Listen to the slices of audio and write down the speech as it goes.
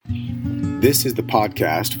This is the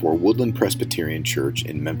podcast for Woodland Presbyterian Church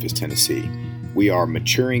in Memphis, Tennessee. We are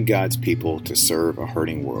maturing God's people to serve a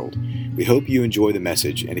hurting world. We hope you enjoy the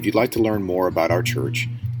message, and if you'd like to learn more about our church,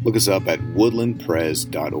 look us up at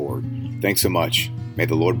woodlandpres.org. Thanks so much. May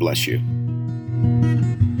the Lord bless you.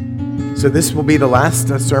 So this will be the last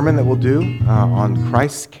sermon that we'll do on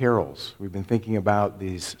Christ's carols. We've been thinking about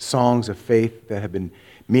these songs of faith that have been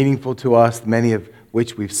meaningful to us, many of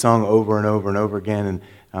which we've sung over and over and over again, and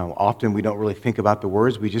often we don't really think about the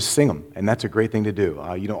words, we just sing them, and that's a great thing to do.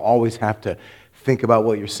 You don't always have to think about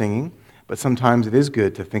what you're singing, but sometimes it is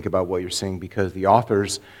good to think about what you're singing because the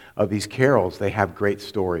authors of these carols, they have great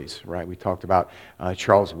stories, right? We talked about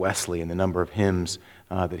Charles Wesley and the number of hymns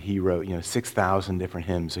that he wrote, 6,000 different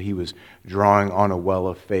hymns. So he was drawing on a well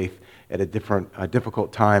of faith at a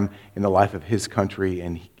difficult time in the life of his country,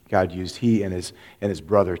 and God used he and his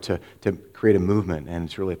brother to create a movement, and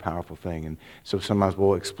it's really a powerful thing. And so sometimes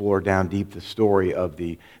we'll explore down deep the story of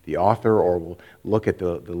the author, or we'll look at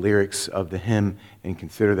the lyrics of the hymn and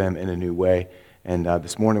consider them in a new way. And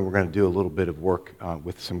this morning we're going to do a little bit of work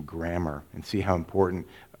with some grammar and see how important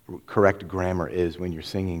correct grammar is when you're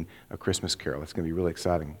singing a Christmas carol. It's going to be really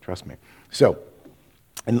exciting, trust me. So,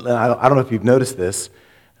 and I don't know if you've noticed this,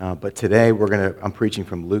 but today I'm preaching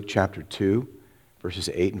from Luke chapter 2, verses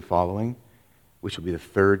 8 and following, which will be the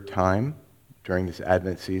third time during this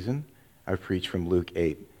Advent season I've preached from Luke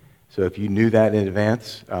 8. So if you knew that in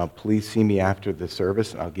advance, please see me after the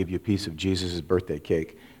service, and I'll give you a piece of Jesus' birthday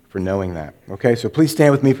cake for knowing that. Okay, so please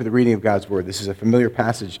stand with me for the reading of God's Word. This is a familiar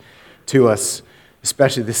passage to us,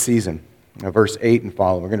 especially this season. Verse 8 and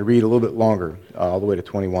following. We're going to read a little bit longer, all the way to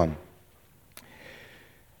 21.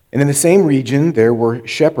 And in the same region there were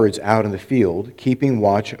shepherds out in the field, keeping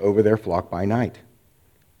watch over their flock by night.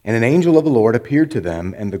 And an angel of the Lord appeared to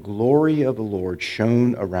them, and the glory of the Lord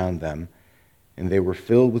shone around them, and they were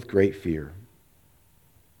filled with great fear.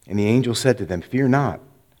 And the angel said to them, "Fear not,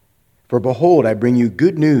 for behold, I bring you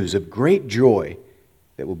good news of great joy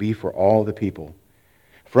that will be for all the people.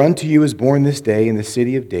 For unto you is born this day in the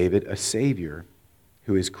city of David a Savior,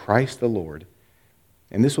 who is Christ the Lord.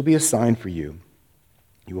 And this will be a sign for you.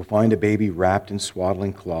 You will find a baby wrapped in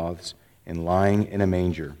swaddling cloths and lying in a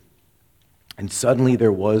manger." And suddenly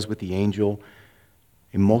there was with the angel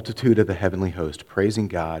a multitude of the heavenly host, praising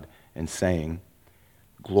God and saying,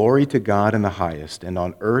 "Glory to God in the highest, and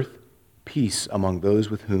on earth peace among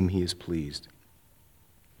those with whom he is pleased."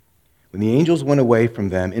 When the angels went away from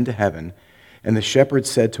them into heaven, and the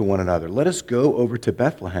shepherds said to one another, "Let us go over to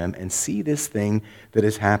Bethlehem and see this thing that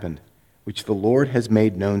has happened, which the Lord has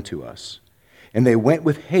made known to us." And they went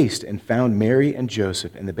with haste and found Mary and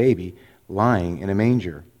Joseph and the baby lying in a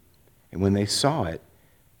manger. And when they saw it,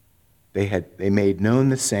 they made known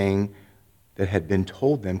the saying that had been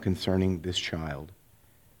told them concerning this child.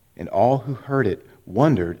 And all who heard it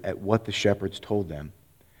wondered at what the shepherds told them.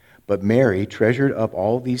 But Mary treasured up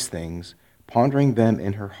all these things, pondering them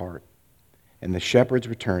in her heart. And the shepherds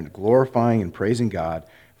returned, glorifying and praising God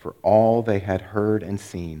for all they had heard and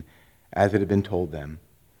seen, as it had been told them.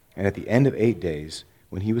 And at the end of 8 days,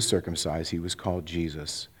 when he was circumcised, he was called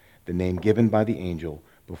Jesus, the name given by the angel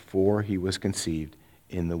before he was conceived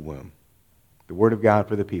in the womb. The word of God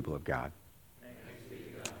for the people of God.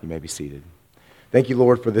 You may be seated. Thank you,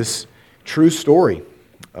 Lord, for this true story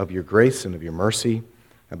of your grace and of your mercy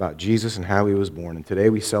about Jesus and how he was born. And today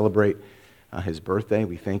we celebrate his birthday.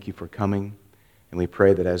 We thank you for coming, and we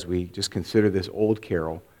pray that as we just consider this old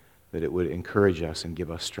carol, that it would encourage us and give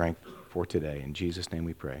us strength for today. In Jesus' name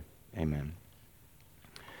we pray. Amen.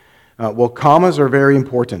 Well, commas are very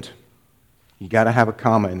important. You got to have a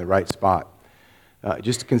comma in the right spot.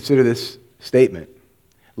 Just consider this statement.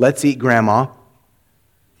 Let's eat grandma.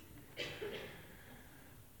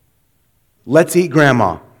 Let's eat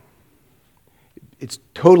grandma. It's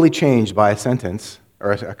totally changed by a sentence,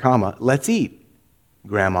 or a comma. Let's eat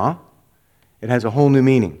grandma. It has a whole new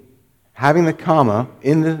meaning. Having the comma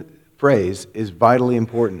in the phrase is vitally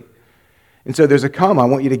important. And so there's a comma. I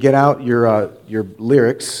want you to get out your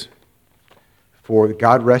lyrics for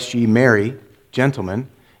God Rest Ye Merry Gentlemen,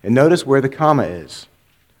 and notice where the comma is.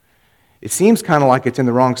 It seems kind of like it's in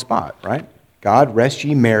the wrong spot, right? God rest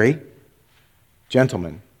ye merry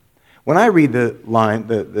gentlemen. When I read the line,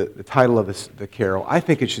 the title of the carol, I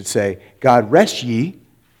think it should say, God rest ye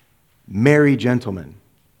merry gentlemen,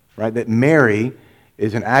 right? That merry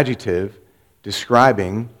is an adjective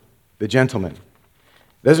describing the gentleman.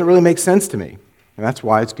 It doesn't really make sense to me, and that's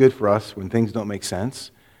why it's good for us when things don't make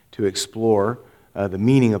sense to explore the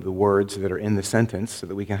meaning of the words that are in the sentence so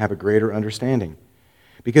that we can have a greater understanding.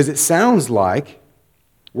 Because it sounds like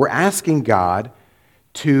we're asking God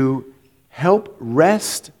to help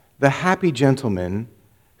rest the happy gentleman,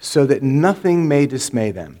 so that nothing may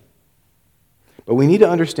dismay them. But we need to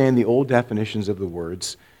understand the old definitions of the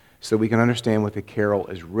words so we can understand what the carol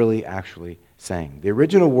is really actually saying. The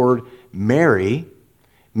original word merry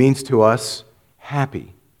means to us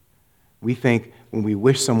happy. We think when we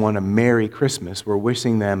wish someone a Merry Christmas, we're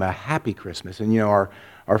wishing them a happy Christmas. And our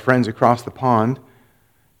friends across the pond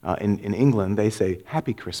in England, they say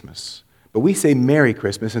Happy Christmas. But we say Merry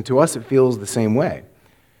Christmas, and to us it feels the same way.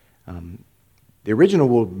 The original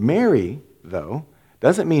word merry, though,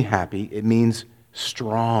 doesn't mean happy, it means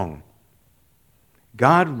strong.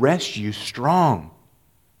 God rest you strong,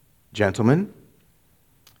 gentlemen.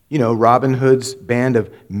 You know, Robin Hood's band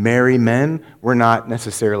of merry men were not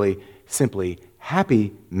necessarily simply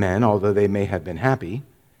happy men, although they may have been happy.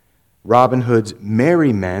 Robin Hood's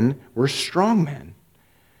merry men were strong men.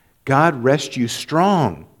 God rest you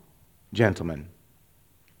strong, gentlemen.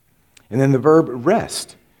 And then the verb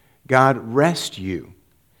rest. God rest you.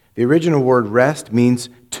 The original word rest means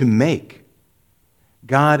to make.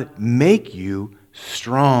 God make you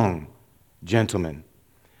strong, gentlemen.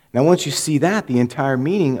 Now, once you see that, the entire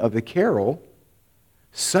meaning of the carol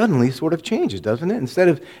suddenly sort of changes, doesn't it?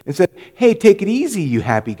 Instead, hey, take it easy, you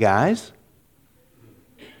happy guys.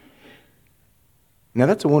 Now,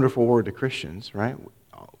 that's a wonderful word to Christians, right?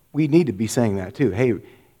 We need to be saying that too. Hey,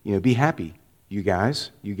 be happy, you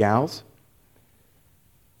guys, you gals.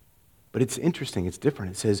 But it's interesting, it's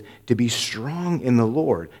different. It says, to be strong in the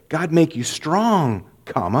Lord. God make you strong,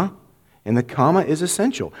 comma, and the comma is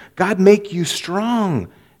essential. God make you strong,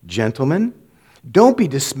 gentlemen. Don't be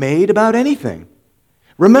dismayed about anything.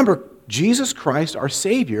 Remember, Jesus Christ, our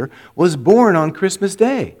Savior, was born on Christmas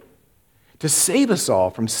Day to save us all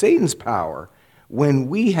from Satan's power when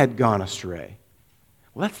we had gone astray.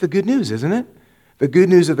 Well, that's the good news, isn't it? The good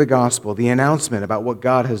news of the gospel, the announcement about what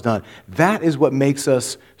God has done. That is what makes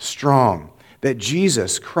us strong, that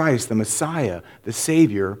Jesus Christ, the Messiah, the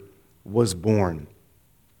Savior, was born.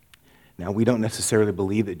 Now, we don't necessarily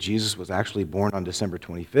believe that Jesus was actually born on December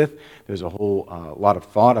 25th. There's a whole lot of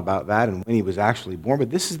thought about that and when he was actually born,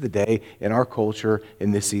 but this is the day in our culture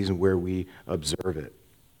in this season where we observe it.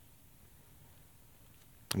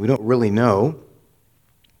 We don't really know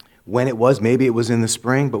when it was. Maybe it was in the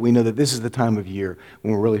spring, but we know that this is the time of year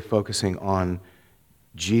when we're really focusing on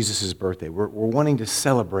Jesus' birthday. We're wanting to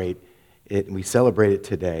celebrate it, and we celebrate it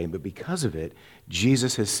today, but because of it,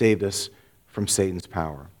 Jesus has saved us from Satan's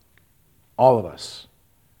power. All of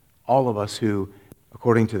us who,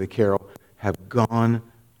 according to the carol, have gone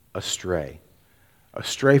astray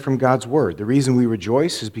from God's word. The reason we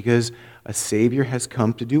rejoice is because a Savior has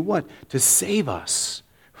come to do what? To save us.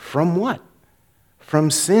 From what? From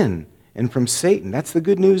sin and from Satan. That's the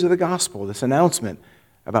good news of the gospel, this announcement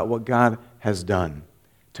about what God has done.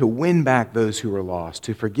 To win back those who are lost,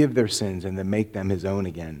 to forgive their sins and to make them his own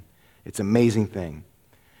again. It's an amazing thing.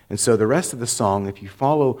 And so the rest of the song, if you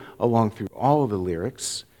follow along through all of the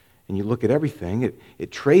lyrics and you look at everything,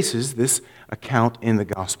 it traces this account in the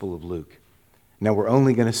Gospel of Luke. Now, we're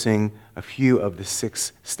only going to sing a few of the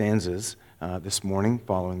 6 stanzas this morning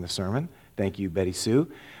following the sermon. Thank you, Betty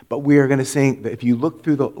Sue. But we are going to sing, if you look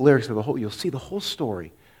through the lyrics of the whole, you'll see the whole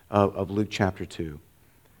story of Luke chapter 2.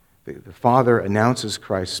 The Father announces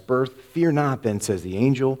Christ's birth. Fear not, then, says the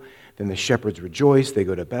angel. Then the shepherds rejoice. They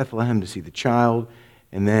go to Bethlehem to see the child.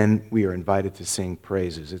 And then we are invited to sing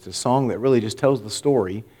praises. It's a song that really just tells the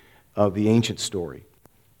story of the ancient story,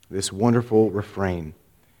 this wonderful refrain.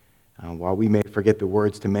 While we may forget the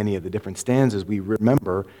words to many of the different stanzas, we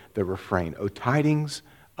remember the refrain. O tidings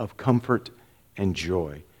of comfort and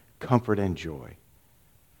joy. Comfort and joy.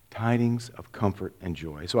 Tidings of comfort and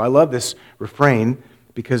joy. So I love this refrain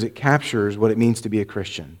because it captures what it means to be a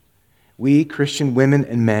Christian. We, Christian women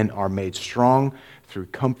and men, are made strong through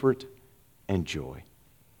comfort and joy.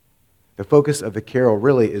 The focus of the carol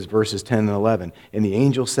really is verses 10 and 11. And the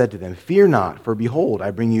angel said to them, Fear not, for behold,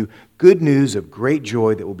 I bring you good news of great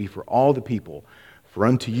joy that will be for all the people. For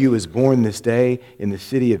unto you is born this day in the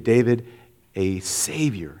city of David a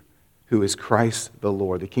Savior, who is Christ the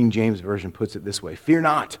Lord. The King James Version puts it this way, Fear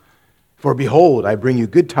not, for behold, I bring you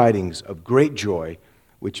good tidings of great joy,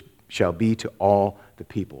 which shall be to all the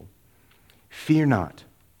people. Fear not,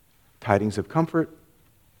 tidings of comfort,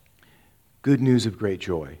 good news of great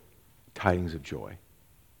joy. Tidings of joy.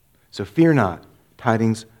 So fear not,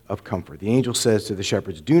 tidings of comfort. The angel says to the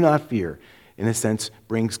shepherds, do not fear. In a sense,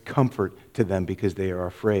 brings comfort to them because they are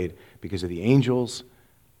afraid because of the angels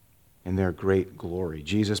and their great glory.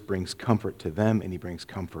 Jesus brings comfort to them and he brings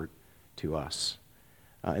comfort to us.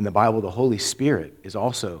 In the Bible, the Holy Spirit is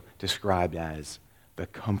also described as the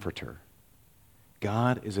Comforter.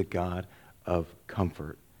 God is a God of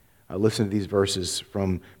comfort. Listen to these verses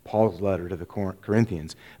from Paul's letter to the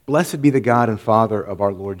Corinthians. Blessed be the God and Father of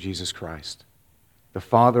our Lord Jesus Christ, the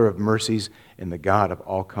Father of mercies and the God of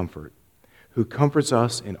all comfort, who comforts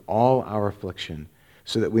us in all our affliction,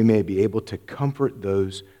 so that we may be able to comfort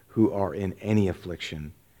those who are in any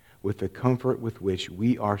affliction with the comfort with which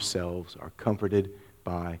we ourselves are comforted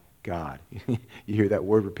by God. You hear that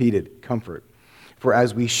word repeated, comfort. For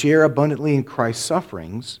as we share abundantly in Christ's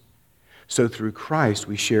sufferings, so through Christ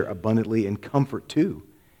we share abundantly in comfort too.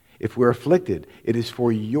 If we're afflicted, it is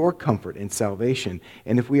for your comfort and salvation.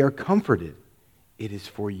 And if we are comforted, it is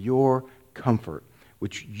for your comfort,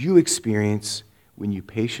 which you experience when you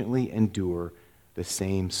patiently endure the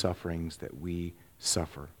same sufferings that we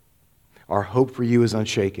suffer. Our hope for you is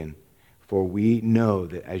unshaken, for we know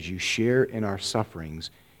that as you share in our sufferings,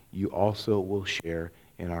 you also will share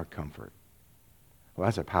in our comfort. Well,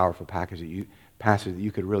 that's a powerful passage that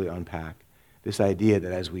you could really unpack. This idea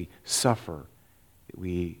that as we suffer,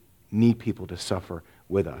 we need people to suffer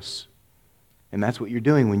with us. And that's what you're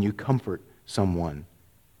doing when you comfort someone,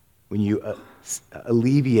 when you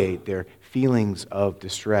alleviate their feelings of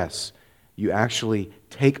distress. You actually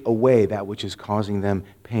take away that which is causing them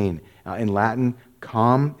pain. In Latin,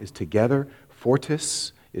 calm is together,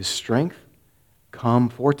 fortis is strength, calm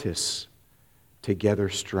fortis, together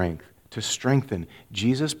strength. To strengthen,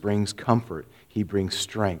 Jesus brings comfort. He brings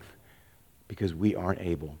strength because we aren't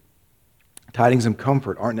able. Tidings of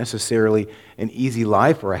comfort aren't necessarily an easy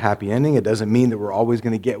life or a happy ending. It doesn't mean that we're always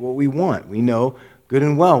going to get what we want. We know good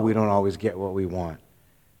and well we don't always get what we want.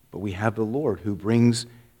 But we have the Lord who brings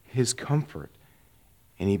his comfort,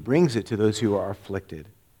 and he brings it to those who are afflicted.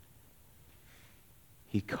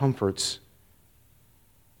 He comforts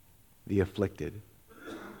the afflicted,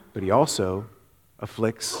 but he also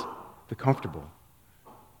afflicts the comfortable.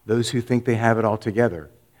 Those who think they have it all together,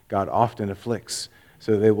 God often afflicts,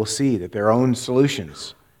 so they will see that their own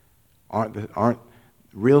solutions aren't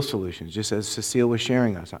real solutions. Just as Cecile was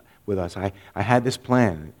sharing with us, I had this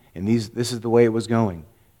plan, and this is the way it was going.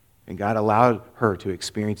 And God allowed her to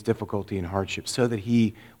experience difficulty and hardship so that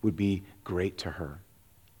he would be great to her.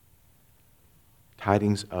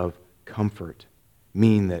 Tidings of comfort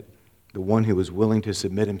mean that the one who was willing to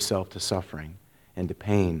submit himself to suffering and to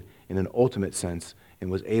pain in an ultimate sense and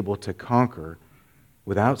was able to conquer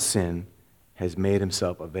without sin has made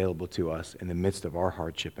himself available to us in the midst of our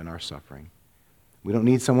hardship and our suffering. We don't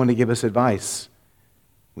need someone to give us advice.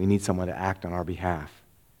 We need someone to act on our behalf.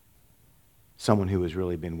 Someone who has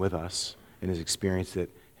really been with us and has experienced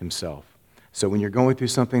it himself. So when you're going through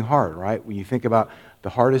something hard, right? When you think about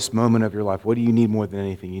the hardest moment of your life, what do you need more than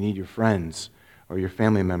anything? You need your friends or your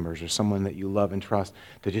family members or someone that you love and trust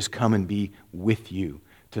to just come and be with you,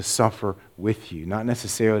 to suffer with you. Not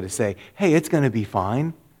necessarily to say, hey, it's going to be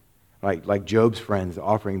fine. Like Job's friends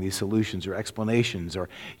offering these solutions or explanations, or,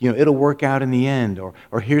 it'll work out in the end, or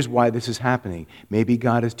here's why this is happening. Maybe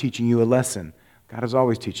God is teaching you a lesson. God is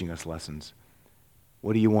always teaching us lessons.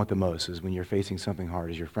 What do you want the most? Is when you're facing something hard,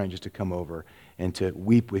 is your friend just to come over and to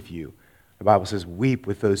weep with you. The Bible says, weep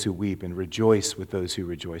with those who weep and rejoice with those who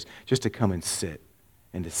rejoice. Just to come and sit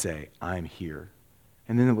and to say, I'm here.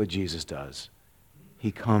 And then what Jesus does,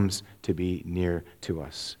 he comes to be near to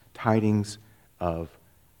us. Tidings of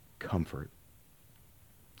comfort.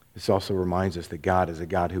 This also reminds us that God is a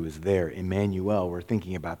God who is there. Emmanuel, we're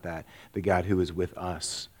thinking about that. The God who is with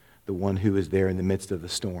us. The one who is there in the midst of the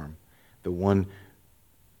storm. The one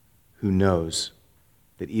who knows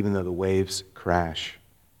that even though the waves crash,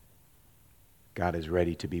 God is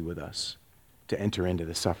ready to be with us, to enter into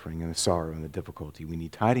the suffering and the sorrow and the difficulty. We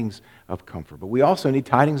need tidings of comfort, but we also need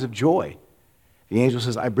tidings of joy. The angel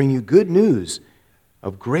says, I bring you good news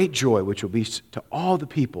of great joy, which will be to all the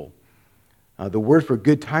people. The word for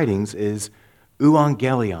good tidings is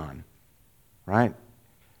euangelion, right?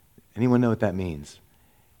 Anyone know what that means?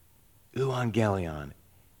 Euangelion.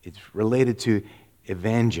 It's related to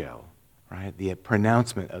evangel, right? The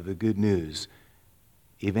pronouncement of the good news.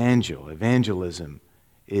 Evangelism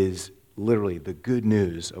is literally the good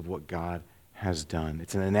news of what God has done.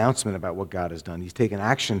 It's an announcement about what God has done. He's taken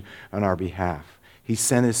action on our behalf. He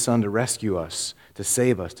sent his son to rescue us, to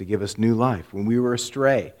save us, to give us new life when we were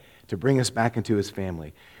astray, to bring us back into his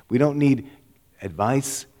family. We don't need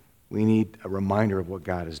advice. We need a reminder of what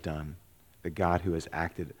God has done, the God who has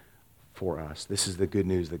acted for us. This is the good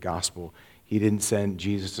news, the gospel. He didn't send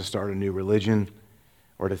Jesus to start a new religion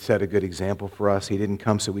or to set a good example for us. He didn't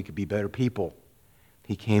come so we could be better people.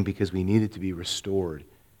 He came because we needed to be restored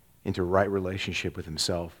into right relationship with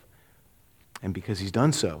himself. And because he's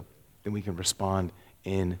done so, then we can respond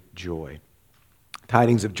in joy.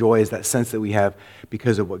 Tidings of joy is that sense that we have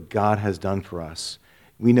because of what God has done for us.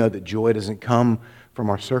 We know that joy doesn't come from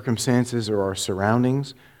our circumstances or our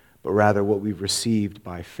surroundings, but rather what we've received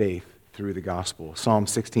by faith through the gospel. Psalm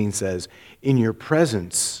 16 says, "In your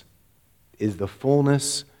presence is the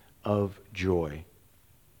fullness of joy."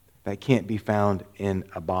 That can't be found in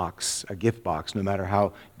a box, a gift box, no matter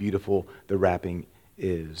how beautiful the wrapping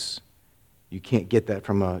is. You can't get that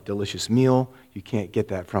from a delicious meal. You can't get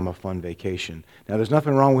that from a fun vacation. Now, there's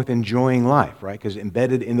nothing wrong with enjoying life, right? Because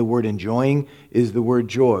embedded in the word enjoying is the word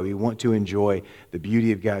joy. We want to enjoy the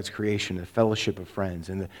beauty of God's creation, the fellowship of friends,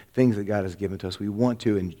 and the things that God has given to us. We want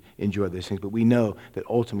to enjoy those things, but we know that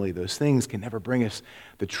ultimately those things can never bring us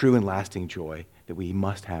the true and lasting joy that we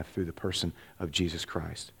must have through the person of Jesus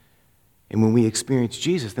Christ. And when we experience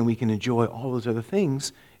Jesus, then we can enjoy all those other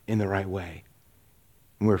things in the right way.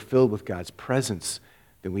 When we're filled with God's presence,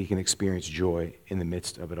 then we can experience joy in the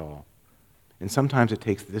midst of it all. And sometimes it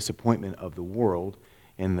takes the disappointment of the world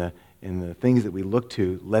and the things that we look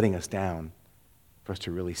to letting us down for us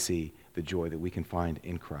to really see the joy that we can find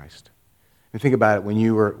in Christ. And think about it, when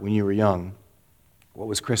you were young, what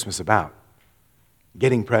was Christmas about?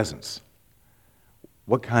 Getting presents.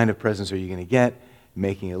 What kind of presents are you going to get?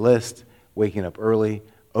 Making a list, waking up early,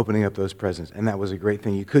 opening up those presents. And that was a great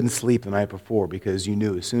thing. You couldn't sleep the night before because you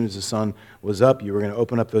knew as soon as the sun was up, you were going to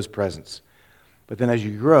open up those presents. But then as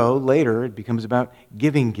you grow, later it becomes about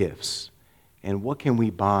giving gifts. And what can we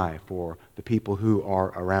buy for the people who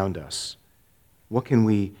are around us? What can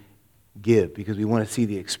we give? Because we want to see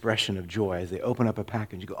the expression of joy as they open up a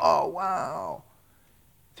package. You go, "Oh, wow,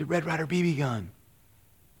 it's a Red Ryder BB gun."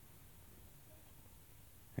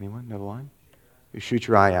 Anyone? Another line? You shoot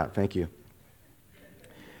your eye out. Thank you.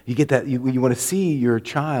 You get that, you want to see your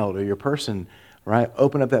child or your person, right,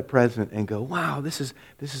 open up that present and go, "Wow, this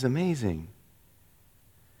is amazing."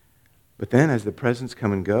 But then as the presents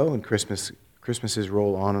come and go and Christmases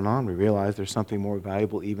roll on, we realize there's something more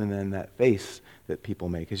valuable even than that face that people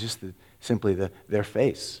make. It's just simply their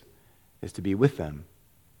face is to be with them,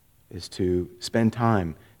 is to spend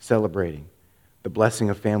time celebrating the blessing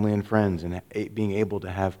of family and friends and being able to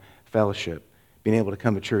have fellowship, being able to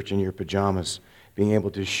come to church in your pajamas, being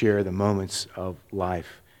able to share the moments of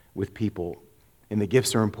life with people. And the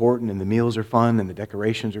gifts are important, and the meals are fun, and the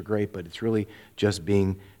decorations are great, but it's really just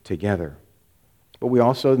being together. But we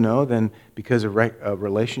also know then, because of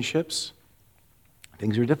relationships,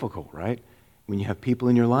 things are difficult, right? When you have people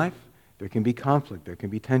in your life, there can be conflict, there can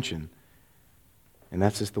be tension. And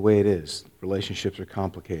that's just the way it is. Relationships are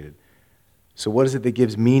complicated. So what is it that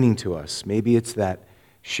gives meaning to us? Maybe it's that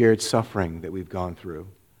shared suffering that we've gone through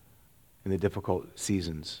in the difficult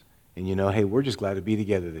seasons. And hey, we're just glad to be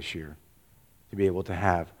together this year, to be able to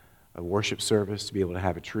have a worship service, to be able to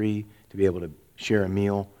have a tree, to be able to share a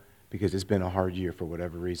meal, because it's been a hard year for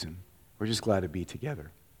whatever reason. We're just glad to be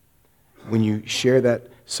together. When you share that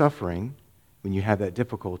suffering, when you have that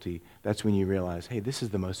difficulty, that's when you realize, hey, this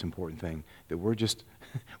is the most important thing, that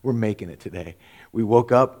we're making it today. We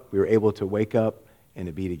woke up, we were able to wake up and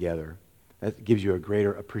to be together. That gives you a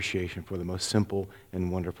greater appreciation for the most simple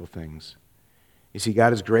and wonderful things. You see,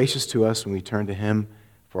 God is gracious to us when we turn to Him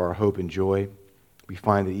for our hope and joy. We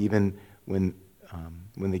find that even when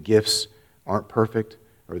the gifts aren't perfect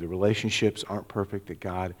or the relationships aren't perfect, that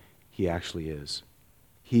God, He actually is.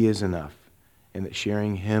 He is enough. And that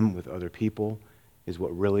sharing Him with other people is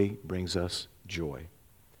what really brings us joy.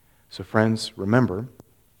 So friends, remember,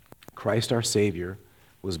 Christ our Savior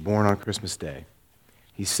was born on Christmas Day.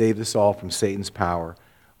 He saved us all from Satan's power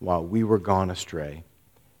while we were gone astray,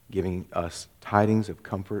 giving us tidings of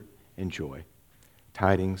comfort and joy.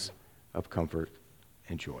 Tidings of comfort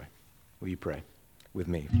and joy. Will you pray with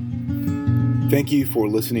me? Thank you for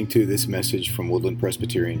listening to this message from Woodland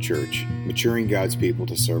Presbyterian Church, maturing God's people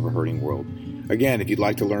to serve a hurting world. Again, if you'd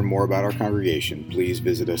like to learn more about our congregation, please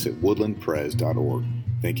visit us at woodlandpres.org.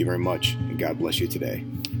 Thank you very much, and God bless you today.